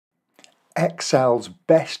Excel's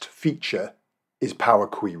best feature is Power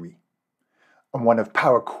Query. And one of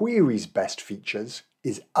Power Query's best features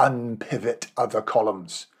is Unpivot other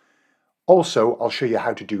columns. Also, I'll show you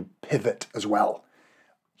how to do pivot as well.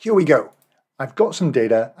 Here we go. I've got some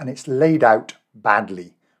data and it's laid out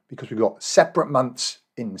badly because we've got separate months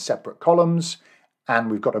in separate columns and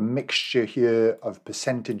we've got a mixture here of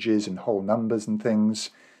percentages and whole numbers and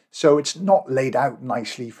things. So it's not laid out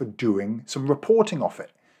nicely for doing some reporting off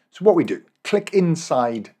it. So what we do, click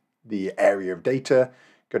inside the area of data,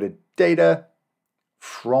 go to data,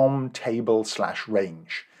 from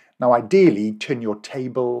table/range. Now ideally turn your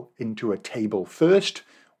table into a table first.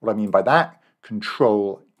 What I mean by that,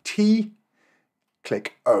 Control T,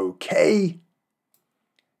 click OK,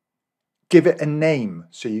 give it a name.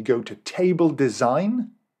 So you go to table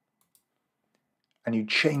design and you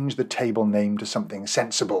change the table name to something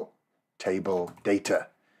sensible, table data.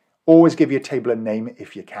 Always give your table a name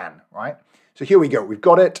if you can, right? So here we go, we've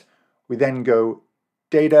got it. We then go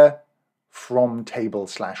data from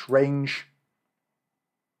table/range.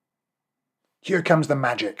 Here comes the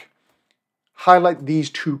magic. Highlight these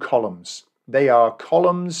two columns. They are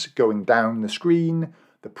columns going down the screen.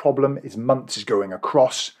 The problem is months is going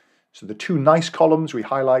across. So the two nice columns we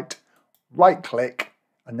highlight, right click,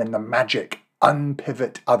 and then the magic,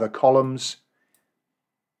 unpivot other columns.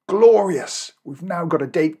 Glorious! We've now got a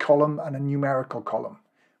date column and a numerical column.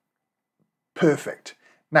 Perfect.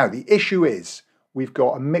 Now the issue is we've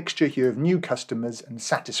got a mixture here of new customers and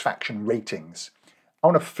satisfaction ratings. I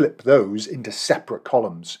want to flip those into separate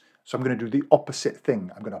columns. So I'm going to do the opposite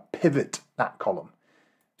thing. I'm going to pivot that column.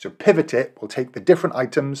 So pivot it, we'll take the different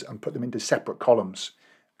items and put them into separate columns.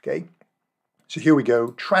 Okay. So here we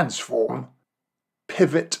go, transform,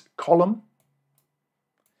 pivot column.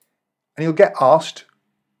 And you'll get asked,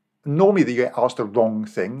 normally you get asked the wrong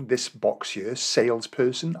thing. This box here,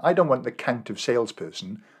 salesperson. I don't want the count of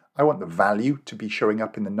salesperson. I want the value to be showing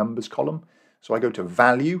up in the numbers column. So I go to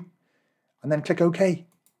value and then click OK.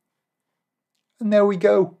 And there we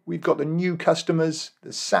go. We've got the new customers,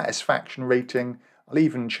 the satisfaction rating. I'll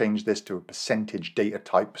even change this to a percentage data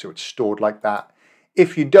type so it's stored like that.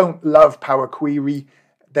 If you don't love Power Query,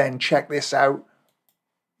 then check this out.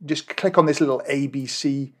 Just click on this little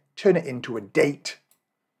ABC, turn it into a date,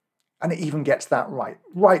 and it even gets that right.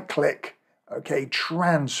 Right click, okay,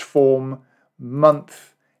 transform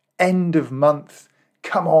month, end of month.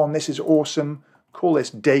 Come on, this is awesome. Call this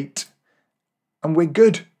date, and we're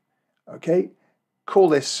good, okay? Call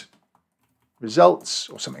this results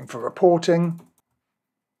or something for reporting.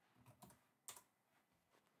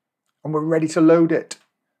 And we're ready to load it.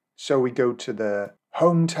 So we go to the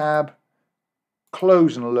Home tab,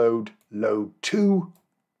 close and load, load to.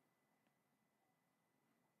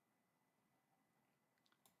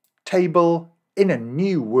 Table in a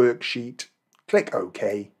new worksheet, click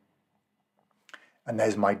OK. And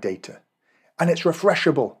there's my data. And it's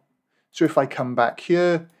refreshable. So if I come back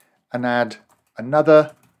here and add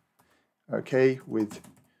another, okay, with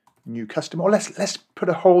new customer, or let's put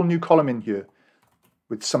a whole new column in here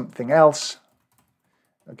with something else,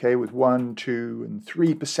 okay, with 1, 2, and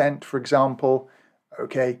 3%, for example.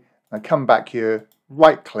 Okay, I come back here,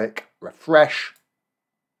 right click, refresh.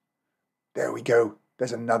 There we go.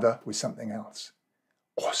 There's another with something else.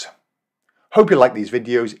 Awesome. Hope you like these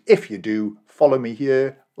videos. If you do, follow me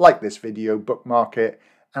here, like this video, bookmark it,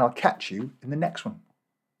 and I'll catch you in the next one.